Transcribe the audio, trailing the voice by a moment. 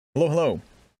Hello, hello.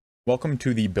 Welcome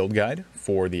to the build guide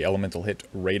for the Elemental Hit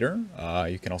Raider.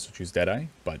 You can also choose DEADEYE,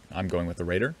 but I'm going with the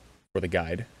Raider for the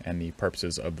guide and the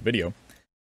purposes of the video.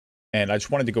 And I just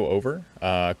wanted to go over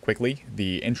quickly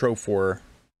the intro for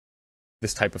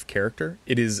this type of character.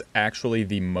 It is actually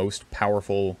the most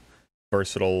powerful,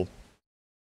 versatile,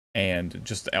 and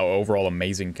just overall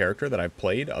amazing character that I've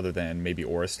played, other than maybe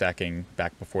aura stacking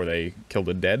back before they killed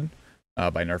it dead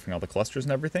by nerfing all the clusters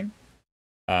and everything.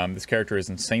 This character is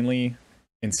insanely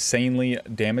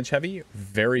damage heavy,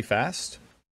 very fast,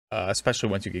 especially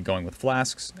once you get going with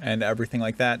flasks and everything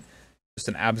like that. Just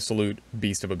an absolute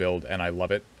beast of a build, and I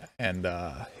love it. And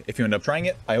if you end up trying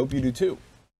it, I hope you do too.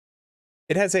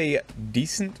 It has a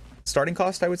decent starting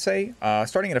cost, I would say.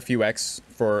 Starting at a few X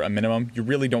for a minimum. You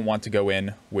really don't want to go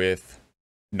in with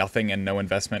nothing and no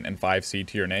investment and 5C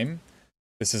to your name.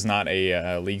 This is not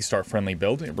a league start friendly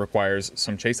build. It requires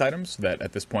some chase items that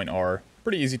at this point are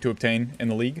pretty easy to obtain in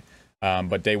the league.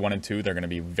 But day 1 and 2, they're going to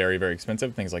be very, very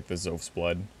expensive. Things like the XOPH'S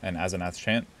Blood and ASENATH'S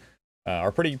Chant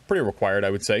are pretty required, I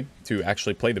would say, to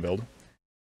actually play the build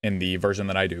in the version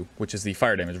that I do, which is the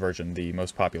fire damage version, the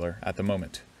most popular at the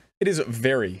moment. It is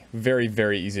very, very,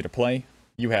 very easy to play.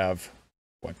 You have,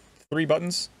 what, 3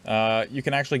 buttons? You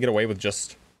can actually get away with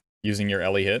just using your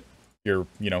LE hit, your,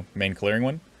 main clearing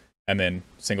one, and then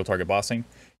single target bossing.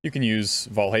 You can use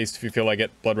VAAL haste if you feel like it,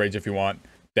 blood rage if you want,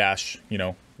 dash,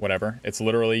 whatever. It's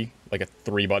literally like a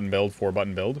 3-button build,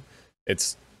 4-button build.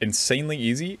 It's insanely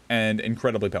easy and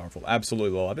incredibly powerful.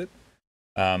 Absolutely love it.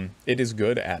 It is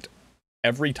good at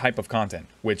every type of content,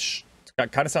 which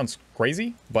kind of sounds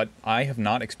crazy, but I have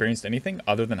not experienced anything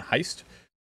other than HEIST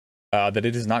that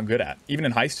it is not good at. Even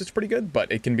in HEIST, it's pretty good,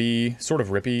 but it can be sort of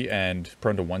rippy and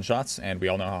prone to one-shots, and we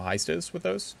all know how HEIST is with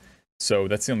those. So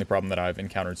that's the only problem that I've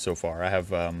encountered so far.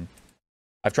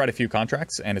 I've tried a few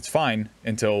contracts, and it's fine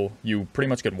until you pretty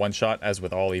much get one shot, as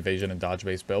with all evasion and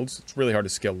dodge-based builds. It's really hard to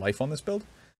scale life on this build.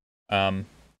 But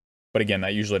again,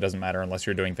 that usually doesn't matter unless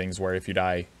you're doing things where if you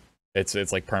die, it's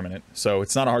like permanent. So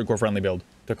it's not a hardcore friendly build,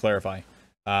 to clarify.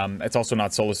 It's also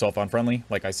not solo self-on friendly,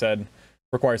 like I said.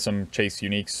 Requires some chase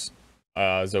uniques,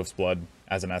 XOPH'S Blood,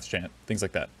 ASENATH'S Chant, things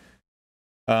like that.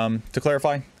 To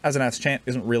clarify, ASENATH'S Chant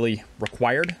isn't really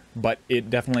required, but it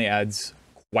definitely adds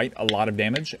quite a lot of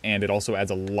damage, and it also adds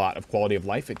a lot of quality of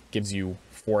life. It gives you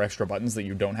 4 extra buttons that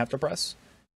you don't have to press,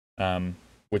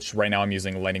 which right now I'm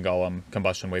using Lightning Golem,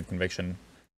 Combustion, Wave Conviction,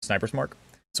 Sniper's Mark,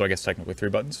 so I guess technically 3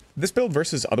 buttons. This build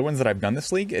versus other ones that I've done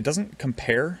this league, it doesn't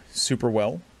compare super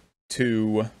well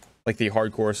to like the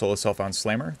hardcore solo self-on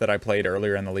slammer that I played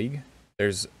earlier in the league.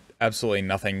 There's absolutely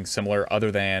nothing similar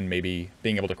other than maybe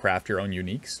being able to craft your own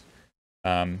uniques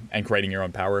and creating your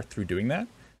own power through doing that,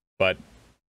 but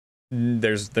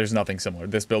there's nothing similar.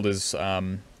 This build is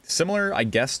similar, I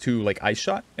guess, to like Ice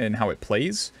Shot and how it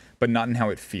plays, but not in how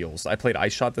it feels. I played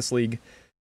Ice Shot this league,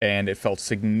 and it felt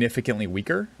significantly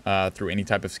weaker through any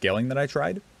type of scaling that I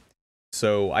tried.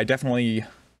 So I definitely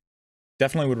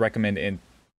would recommend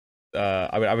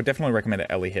I would definitely recommend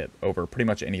an LE hit over pretty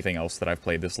much anything else that I've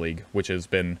played this league, which has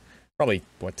been probably,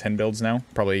 what, 10 builds now?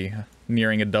 Probably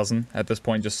nearing a dozen at this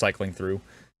point, just cycling through,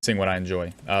 seeing what I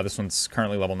enjoy. This one's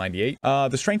currently level 98.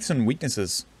 The strengths and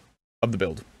weaknesses of the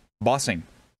build. Bossing.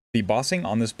 The bossing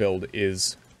on this build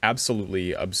is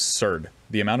absolutely absurd.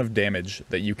 The amount of damage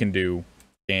that you can do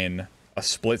in a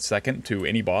split second to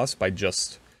any boss by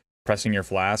just pressing your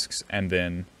flasks and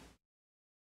then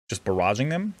just barraging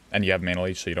them, and you have mana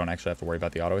leech, so you don't actually have to worry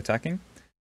about the auto attacking,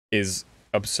 is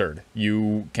absurd.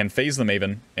 You can phase the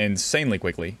Maven insanely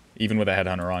quickly, even with a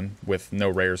Headhunter on, with no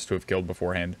rares to have killed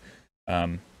beforehand.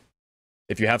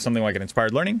 If you have something like an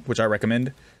Inspired Learning, which I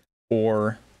recommend,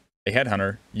 or a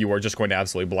Headhunter, you are just going to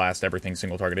absolutely blast everything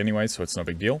single target anyway, so it's no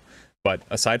big deal. But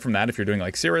aside from that, if you're doing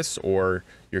like Sirus or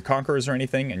your Conquerors or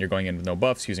anything, and you're going in with no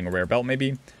buffs, using a rare belt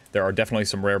maybe, there are definitely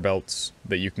some rare belts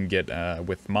that you can get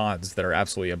with mods that are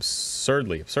absolutely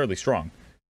absurdly strong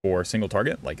for single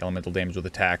target, like elemental damage with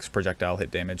attacks, projectile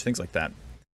hit damage, things like that.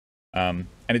 And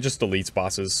it just deletes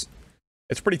bosses.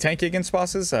 It's pretty tanky against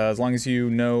bosses, as long as you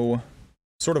know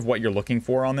sort of what you're looking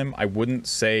for on them. I wouldn't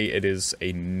say it is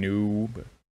a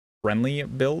noob-friendly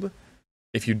build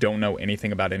if you don't know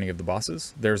anything about any of the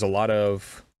bosses. There's a lot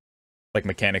of like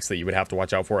mechanics that you would have to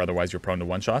watch out for, otherwise you're prone to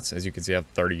one-shots. As you can see, I have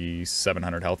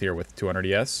 3,700 health here with 200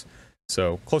 ES,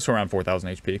 so close to around 4,000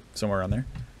 HP, somewhere around there.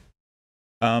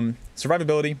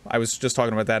 Survivability, I was just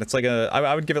talking about that. It's like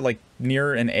I would give it like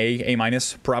near an A-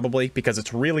 probably, because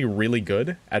it's really, really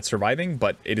good at surviving,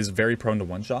 but it is very prone to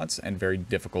one-shots and very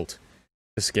difficult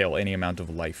to scale any amount of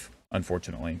life,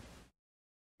 unfortunately.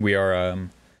 We are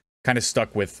kind of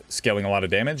stuck with scaling a lot of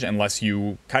damage unless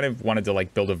you kind of wanted to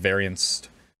like build a variance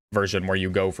version where you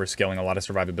go for scaling a lot of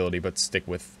survivability, but stick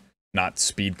with not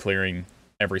speed clearing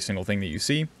every single thing that you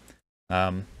see.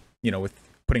 You know, with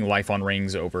putting life on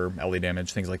rings over LE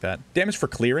damage, things like that. Damage for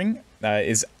clearing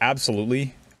is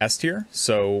absolutely S tier.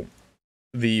 So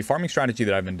the farming strategy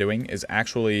that I've been doing is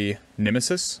actually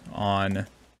Nemesis on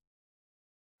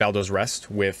VALDO'S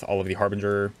Rest with all of the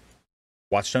Harbinger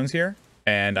Watchstones here.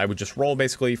 And I would just roll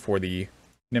basically for the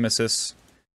Nemesis.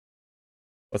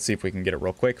 Let's see if we can get it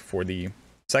real quick for the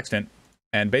Sextant.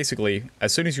 And basically,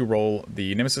 as soon as you roll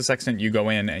the Nemesis Sextant, you go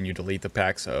in and you delete the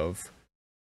packs of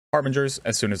Harbingers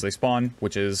as soon as they spawn,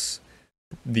 which is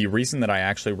the reason that I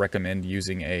actually recommend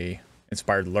using a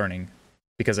Inspired Learning,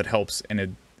 because it helps in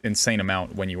an insane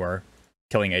amount when you are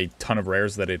killing a ton of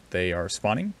rares that they are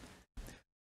spawning.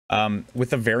 With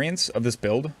the variance of this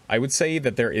build, I would say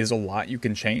that there is a lot you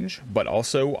can change, but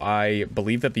also I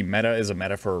believe that the meta is a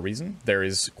meta for a reason. There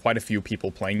is quite a few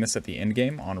people playing this at the end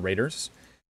game on Raiders,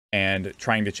 and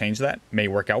trying to change that may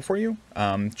work out for you.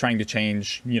 Trying to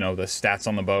change, you know, the stats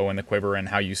on the bow and the quiver and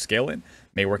how you scale it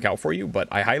may work out for you, but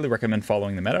I highly recommend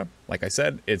following the meta. Like I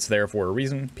said, it's there for a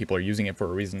reason. People are using it for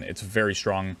a reason. It's very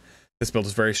strong. This build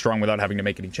is very strong without having to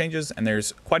make any changes, and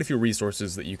there's quite a few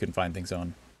resources that you can find things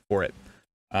on for it.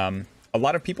 A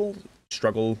lot of people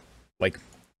struggle, like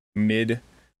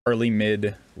early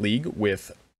mid league,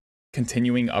 with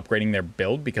continuing upgrading their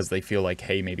build because they feel like,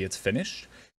 hey, maybe it's finished.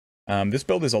 This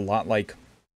build is a lot like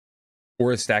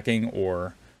aura stacking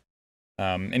or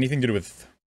anything to do with,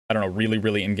 I don't know,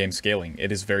 really in-game scaling.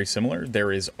 It is very similar.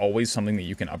 There is always something that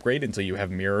you can upgrade until you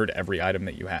have mirrored every item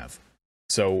that you have.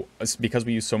 So because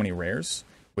we use so many rares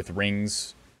with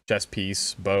rings, chest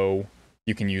piece, bow,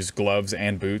 you can use gloves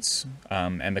and boots,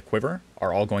 and the quiver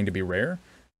are all going to be rare.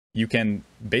 You can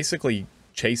basically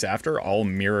chase after all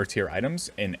mirror tier items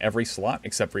in every slot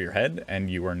except for your head, and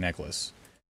you are necklace.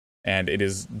 And it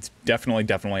is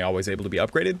definitely always able to be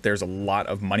upgraded. There's a lot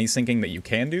of money sinking that you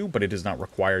can do, but it is not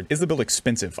required. Is the build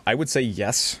expensive? I would say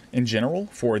yes, in general,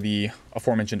 for the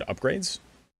aforementioned upgrades.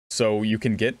 So you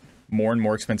can get more and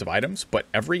more expensive items, but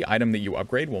every item that you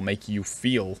upgrade will make you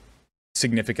feel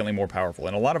significantly more powerful.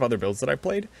 In a lot of other builds that I've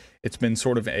played, it's been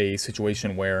sort of a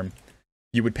situation where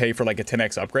you would pay for like a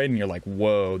 10x upgrade and you're like,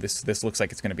 whoa, this looks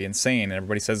like it's going to be insane, and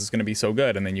everybody says it's going to be so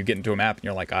good, and then you get into a map and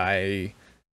you're like, I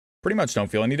pretty much don't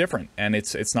feel any different, and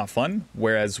it's not fun.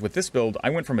 Whereas with this build, I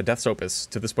went from a Death's Opus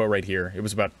to this bow right here. It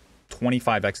was about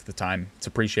 25x at the time. It's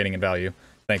appreciating in value,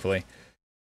 thankfully,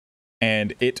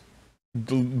 and it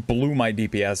blew my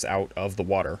DPS out of the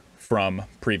water from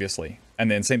previously. And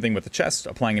then same thing with the chest,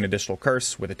 applying an additional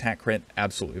curse with attack crit,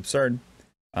 absolutely absurd.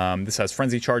 This has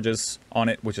frenzy charges on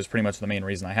it, which is pretty much the main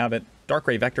reason I have it.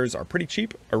 Darkray vectors are pretty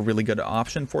cheap, a really good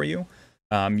option for you.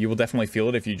 You will definitely feel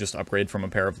it if you just upgrade from a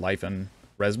pair of life and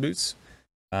res boots.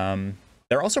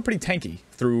 They're also pretty tanky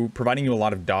through providing you a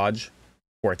lot of dodge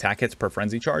for attack hits per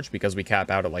frenzy charge, because we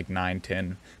cap out at like 9,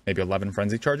 10, maybe 11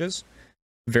 frenzy charges.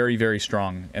 Very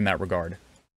strong in that regard.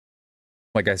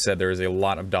 Like I said, there is a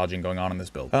lot of dodging going on in this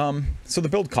build. So the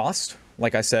build cost,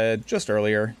 like I said just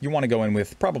earlier, you want to go in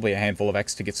with probably a handful of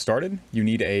X to get started. You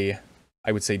need a,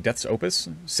 I would say, Death's Opus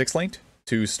 6-linked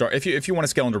to start, if you want to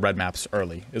scale into red maps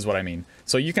early, is what I mean.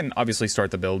 So you can obviously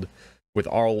start the build with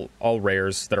all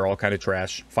rares that are all kind of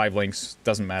trash. 5 links,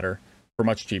 doesn't matter, for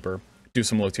much cheaper. Do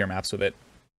some low tier maps with it,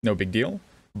 no big deal.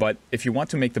 But if you want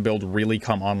to make the build really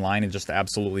come online and just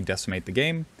absolutely decimate the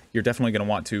game, you're definitely going to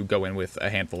want to go in with a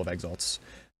handful of exalts,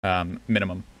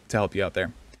 minimum, to help you out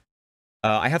there.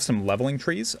 I have some leveling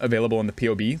trees available in the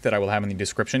POB that I will have in the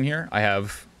description here. I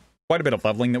have quite a bit of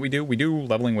leveling that we do. We do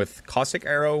leveling with Caustic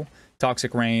Arrow,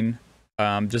 Toxic Rain,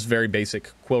 just very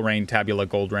basic Quill Rain, Tabula,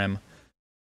 GOLDRIM.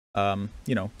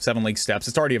 You know, 7 League Steps.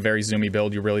 It's already a very zoomy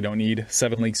build. You really don't need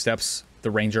 7 League Steps.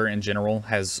 The Ranger in general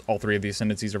has all 3 of the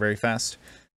ascendancies are very fast.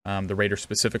 The Raider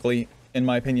specifically, in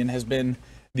my opinion, has been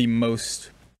the most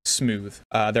smooth.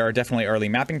 There are definitely early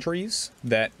mapping trees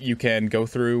that you can go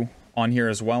through on here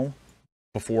as well.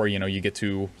 Before, you know, you get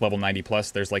to level 90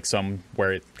 plus, there's like some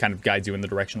where it kind of guides you in the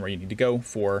direction where you need to go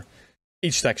for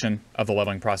each section of the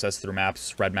leveling process through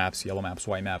maps, red maps, yellow maps,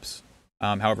 white maps,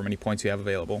 however many points you have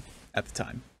available at the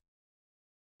time.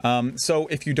 So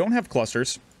if you don't have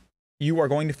clusters, you are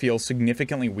going to feel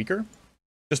significantly weaker,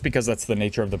 just because that's the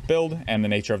nature of the build and the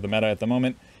nature of the meta at the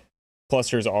moment.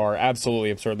 Clusters are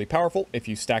absolutely absurdly powerful if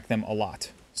you stack them a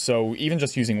lot. So even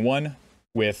just using one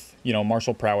with, you know,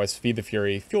 Martial Prowess, Feed the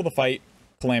Fury, Fuel the Fight,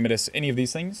 Calamitous, any of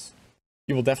these things,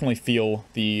 you will definitely feel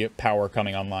the power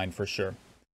coming online for sure.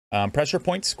 Pressure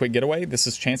points, quick getaway. This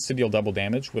is chance to deal double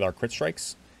damage with our crit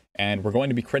strikes, and we're going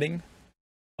to be critting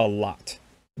a lot.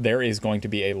 There is going to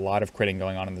be a lot of critting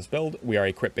going on in this build. We are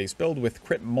a crit-based build with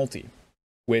crit multi,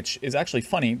 which is actually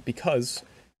funny because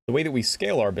the way that we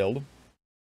scale our build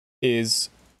is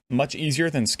much easier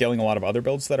than scaling a lot of other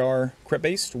builds that are crit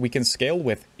based. We can scale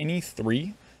with any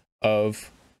 3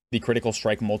 of the critical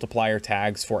strike multiplier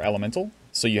tags for elemental.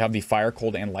 So you have the fire,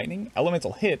 cold, and lightning.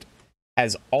 Elemental hit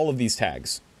has all of these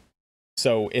tags.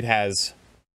 So it has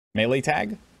melee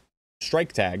tag,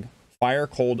 strike tag, fire,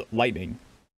 cold, lightning,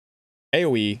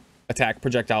 AoE, attack,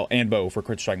 projectile, and bow for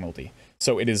crit strike multi.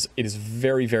 So it is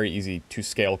very, very easy to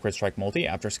scale crit strike multi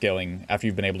after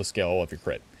you've been able to scale all of your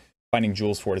crit. Finding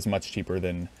jewels for it is much cheaper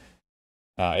than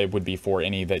it would be for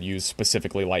any that use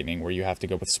specifically lightning, where you have to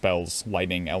go with spells,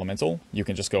 lightning, elemental. You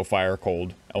can just go fire,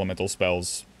 cold, elemental,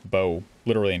 spells, bow,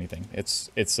 literally anything.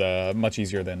 It's much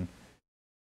easier than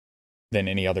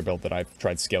any other build that I've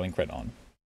tried scaling crit on,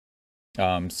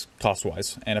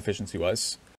 cost-wise and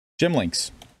efficiency-wise. Gem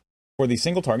links. For the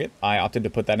single target, I opted to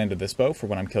put that into this bow for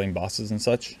when I'm killing bosses and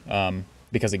such,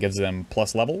 because it gives them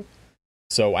plus level.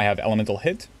 So I have elemental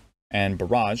hit and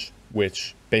barrage,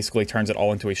 which basically turns it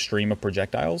all into a stream of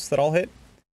projectiles that all hit.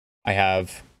 I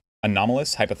have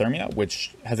anomalous hypothermia,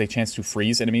 which has a chance to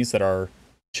freeze enemies that are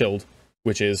chilled,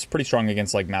 which is pretty strong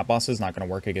against like map bosses. Not going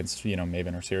to work against, you know,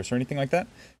 Maven or Sirus or anything like that,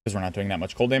 because we're not doing that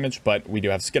much cold damage, but we do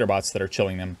have skitterbots that are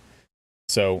chilling them.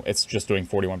 So it's just doing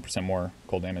 41% more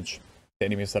cold damage to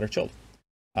enemies that are chilled.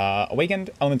 Awakened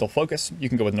elemental focus. You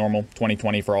can go with normal.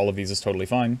 20/20 for all of these is totally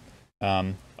fine.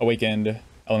 Awakened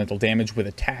elemental damage with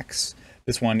attacks.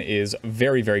 This one is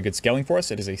very, very good scaling for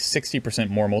us. It is a 60%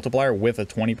 more multiplier with a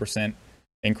 20%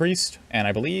 increased, and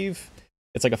I believe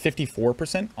it's like a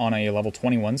 54% on a level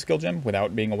 21 skill gem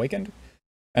without being awakened.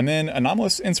 And then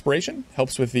anomalous inspiration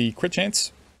helps with the crit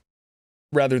chance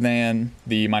rather than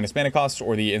the minus mana cost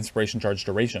or the inspiration charge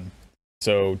duration.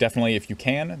 So definitely, if you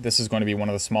can, this is going to be one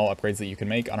of the small upgrades that you can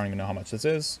make. I don't even know how much this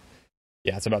is.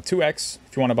 Yeah, it's about 2x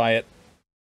if you want to buy it.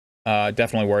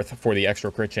 Definitely worth for the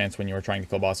extra crit chance when you are trying to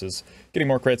kill bosses. Getting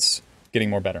more crits, getting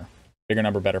more better. Bigger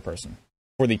number, better person.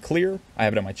 For the clear, I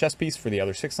have it on my chest piece for the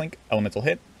other 6 link. Elemental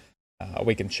hit,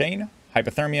 Awakened Chain,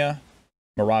 Hypothermia,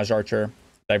 Mirage Archer,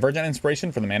 Divergent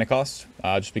Inspiration for the mana cost,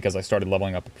 just because I started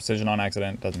leveling up a Precision on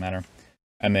accident, doesn't matter.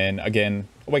 And then again,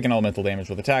 Awaken Elemental Damage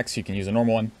with attacks. You can use a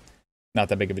normal one. Not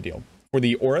that big of a deal. For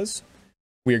the auras,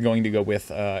 we are going to go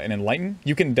with an Enlighten.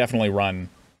 You can definitely run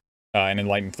an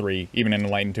Enlighten 3. Even an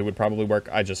Enlighten 2 would probably work.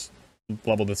 I just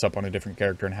leveled this up on a different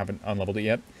character and haven't unleveled it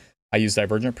yet. I use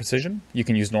Divergent Precision. You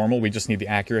can use normal. We just need the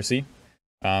accuracy.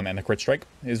 And the crit strike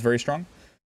is very strong.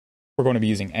 We're going to be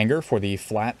using Anger for the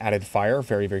flat added fire.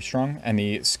 Very, very strong. And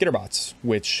the Skitterbots,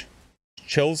 which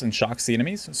chills and shocks the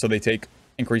enemies. So they take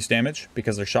increased damage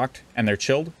because they're shocked and they're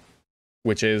chilled,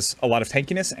 which is a lot of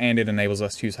tankiness, and it enables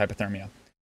us to use Hypothermia.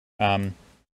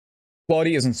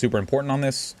 Quality isn't super important on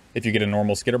this. If you get a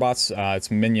normal Skitterbots, it's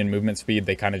minion movement speed.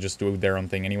 They kind of just do their own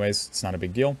thing anyways. It's not a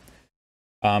big deal.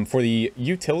 For the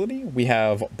utility, we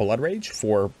have Blood Rage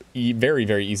for very,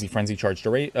 very easy Frenzy Charge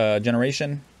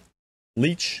generation,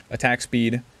 Leech, attack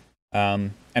speed,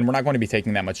 and we're not going to be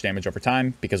taking that much damage over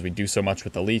time because we do so much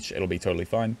with the Leech. It'll be totally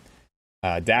fine.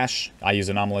 Dash, I use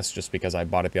Anomalous just because I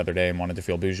bought it the other day and wanted to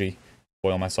feel bougie.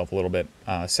 Spoil myself a little bit.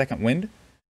 Second Wind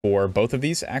for both of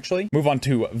these, actually. Move on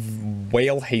to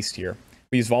VAAL Haste here.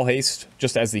 We use VAAL Haste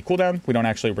just as the cooldown. We don't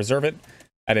actually reserve it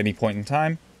at any point in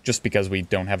time, just because we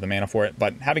don't have the mana for it.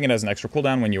 But having it as an extra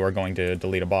cooldown when you are going to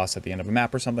delete a boss at the end of a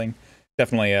map or something,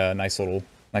 definitely a nice little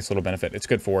benefit. It's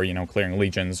good for, you know, clearing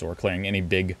legions or clearing any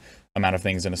big amount of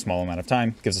things in a small amount of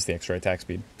time. Gives us the extra attack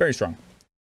speed. Very strong.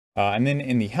 And then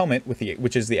in the helmet,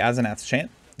 which is the ASENATH'S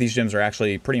chant, these gems are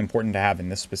actually pretty important to have in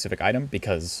this specific item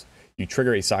because you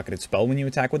trigger a socketed spell when you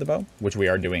attack with a bow, which we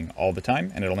are doing all the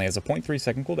time, and it only has a 0.3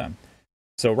 second cooldown.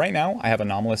 So right now, I have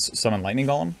Anomalous Summon Lightning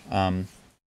Golem,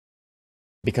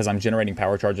 because I'm generating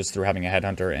power charges through having a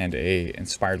Headhunter and a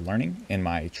Inspired Learning in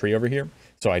my tree over here,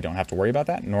 so I don't have to worry about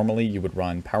that. Normally, you would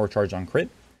run Power Charge on crit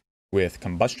with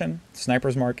Combustion,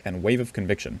 Sniper's Mark, and Wave of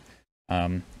Conviction.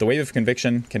 The Wave of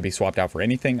Conviction can be swapped out for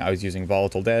anything. I was using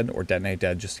Volatile Dead or Detonate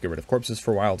Dead just to get rid of corpses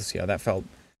for a while to see how that felt.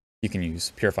 You can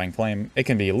use Purifying Flame. It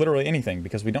can be literally anything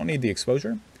because we don't need the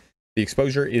exposure. The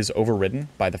exposure is overridden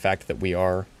by the fact that we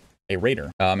are a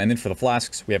raider. And then for the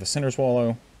flasks, we have a Cinder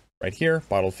Swallow right here,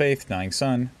 Bottled Faith, Dying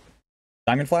Sun,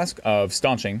 Diamond Flask of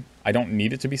Staunching. I don't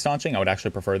need it to be Staunching. I would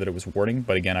actually prefer that it was Warding,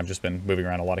 but again, I've just been moving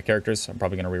around a lot of characters. I'm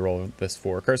probably going to reroll this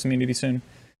for Curse Immunity soon.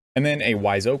 And then a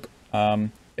Wise Oak.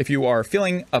 If you are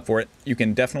feeling up for it, you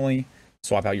can definitely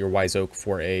swap out your Wise Oak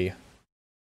for a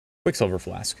Quicksilver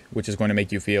Flask, which is going to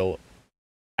make you feel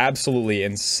absolutely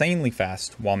insanely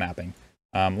fast while mapping.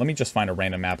 Let me just find a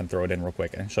random map and throw it in real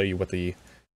quick and show you what the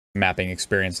mapping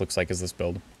experience looks like as this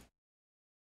build.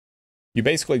 You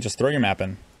basically just throw your map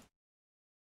in,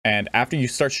 and after you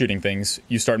start shooting things,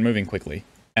 you start moving quickly.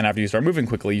 And after you start moving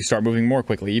quickly, you start moving more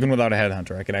quickly, even without a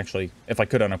Headhunter. I can actually, if I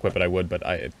could unequip it, I would, but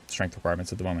strength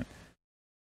requirements at the moment.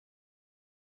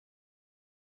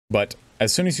 But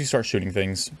as soon as you start shooting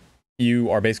things, you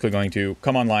are basically going to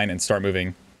come online and start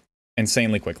moving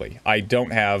insanely quickly. I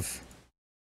don't have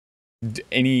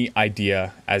any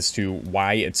idea as to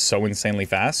why it's so insanely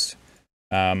fast,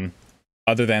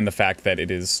 other than the fact that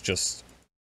it is just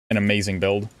an amazing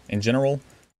build in general.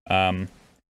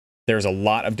 There's a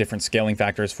lot of different scaling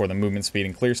factors for the movement speed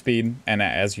and clear speed, and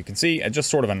as you can see, it just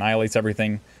sort of annihilates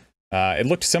everything. It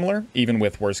looked similar, even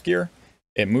with worse gear.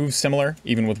 It moves similar,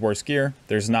 even with worse gear.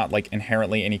 There's not, like,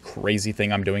 inherently any crazy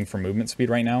thing I'm doing for movement speed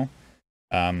right now,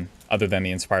 other than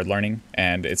the Inspired Learning,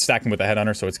 and it's stacking with the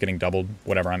Headhunter, so it's getting doubled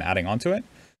whatever I'm adding onto it.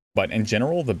 But in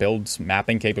general, the build's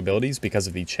mapping capabilities, because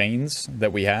of the chains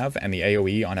that we have and the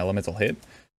AoE on Elemental Hit,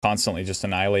 constantly just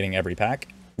annihilating every pack,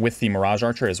 with the Mirage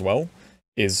Archer as well,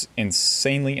 is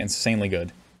insanely, insanely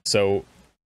good. So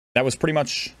that was pretty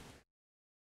much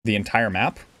the entire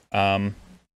map.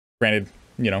 Granted,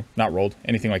 you know, not rolled,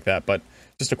 anything like that, but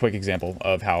just a quick example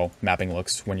of how mapping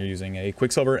looks when you're using a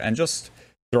Quicksilver and just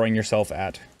throwing yourself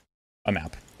at a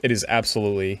map. It is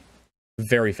absolutely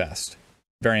very fast,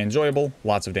 very enjoyable,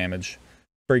 lots of damage,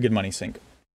 very good money sink.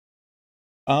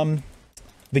 The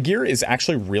gear is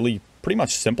actually really pretty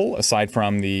much simple, aside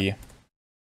from the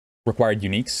required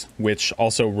uniques, which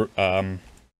also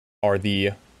are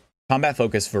the Combat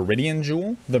Focus Viridian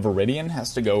Jewel. The Viridian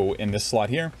has to go in this slot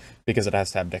here because it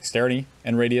has to have Dexterity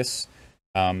and Radius,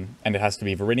 and it has to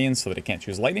be Viridian so that it can't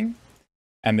choose Lightning.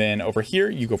 And then over here,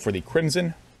 you go for the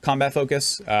Crimson Combat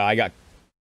Focus. I got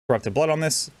Corrupted Blood on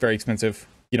this, very expensive.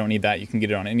 You don't need that, you can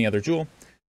get it on any other jewel.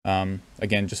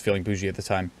 Again, just feeling bougie at the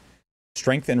time.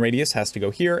 Strength and Radius has to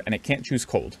go here, and it can't choose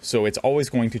Cold. So it's always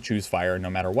going to choose Fire no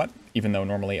matter what, even though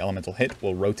normally Elemental Hit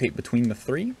will rotate between the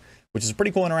three, which is a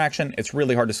pretty cool interaction. It's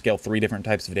really hard to scale 3 different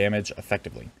types of damage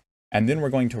effectively. And then we're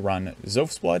going to run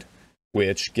XOPH'S Blood,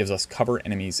 which gives us cover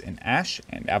enemies in Ash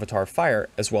and Avatar Fire,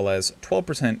 as well as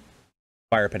 12%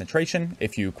 Fire Penetration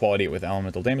if you quality it with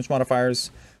Elemental Damage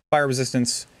modifiers, Fire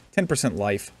Resistance, 10%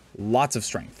 life, lots of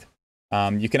strength.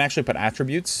 You can actually put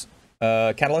attributes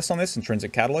catalyst on this,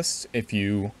 intrinsic catalysts, if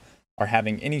you are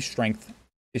having any strength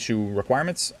issue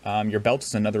requirements. Your belt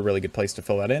is another really good place to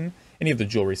fill that in. Any of the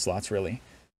jewelry slots, really.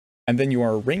 And then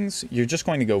your rings, you're just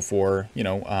going to go for, you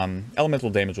know, elemental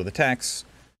damage with attacks,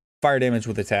 fire damage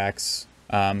with attacks,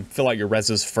 fill out your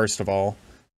reses first of all,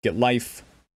 get life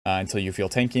until you feel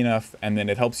tanky enough, and then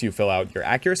it helps you fill out your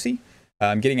accuracy.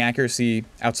 Getting accuracy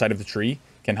outside of the tree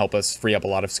can help us free up a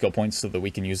lot of skill points so that we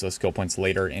can use those skill points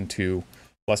later into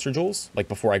cluster jewels. Like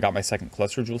before I got my second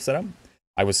cluster jewel setup,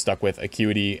 I was stuck with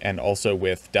acuity and also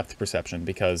with depth perception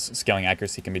because scaling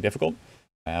accuracy can be difficult.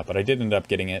 But I did end up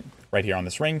getting it right here on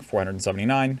this ring,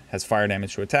 479, has fire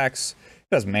damage to attacks,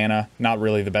 it has mana, not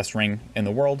really the best ring in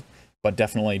the world, but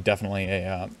definitely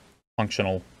a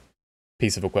functional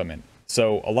piece of equipment.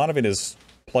 So a lot of it is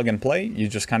plug and play. You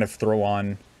just kind of throw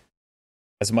on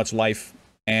as much life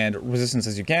and resistance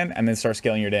as you can, and then start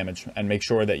scaling your damage, and make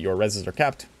sure that your reses are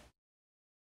kept.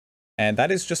 And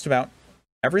that is just about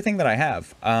everything that I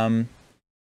have.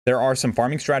 There are some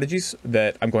farming strategies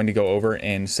that I'm going to go over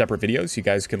in separate videos. You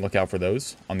guys can look out for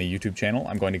those on the YouTube channel.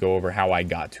 I'm going to go over how I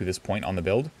got to this point on the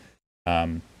build.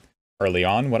 Early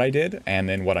on, what I did, and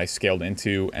then what I scaled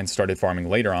into and started farming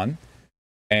later on.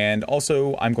 And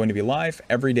also, I'm going to be live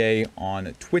every day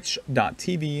on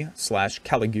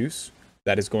twitch.tv/Caligoose.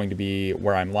 That is going to be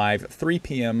where I'm live 3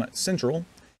 p.m. Central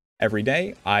every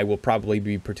day. I will probably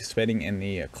be participating in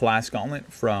the class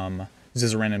gauntlet from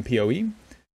Zizaran and PoE.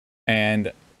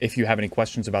 And if you have any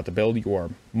questions about the build, you are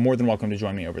more than welcome to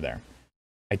join me over there.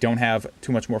 I don't have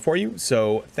too much more for you,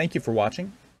 so thank you for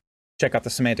watching. Check out the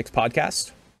Semantics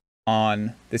podcast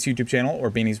on this YouTube channel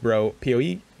or Beaniesbro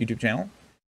PoE YouTube channel.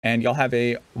 And y'all have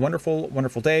a wonderful,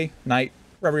 wonderful day, night,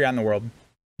 wherever you're at in the world.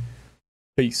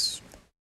 Peace.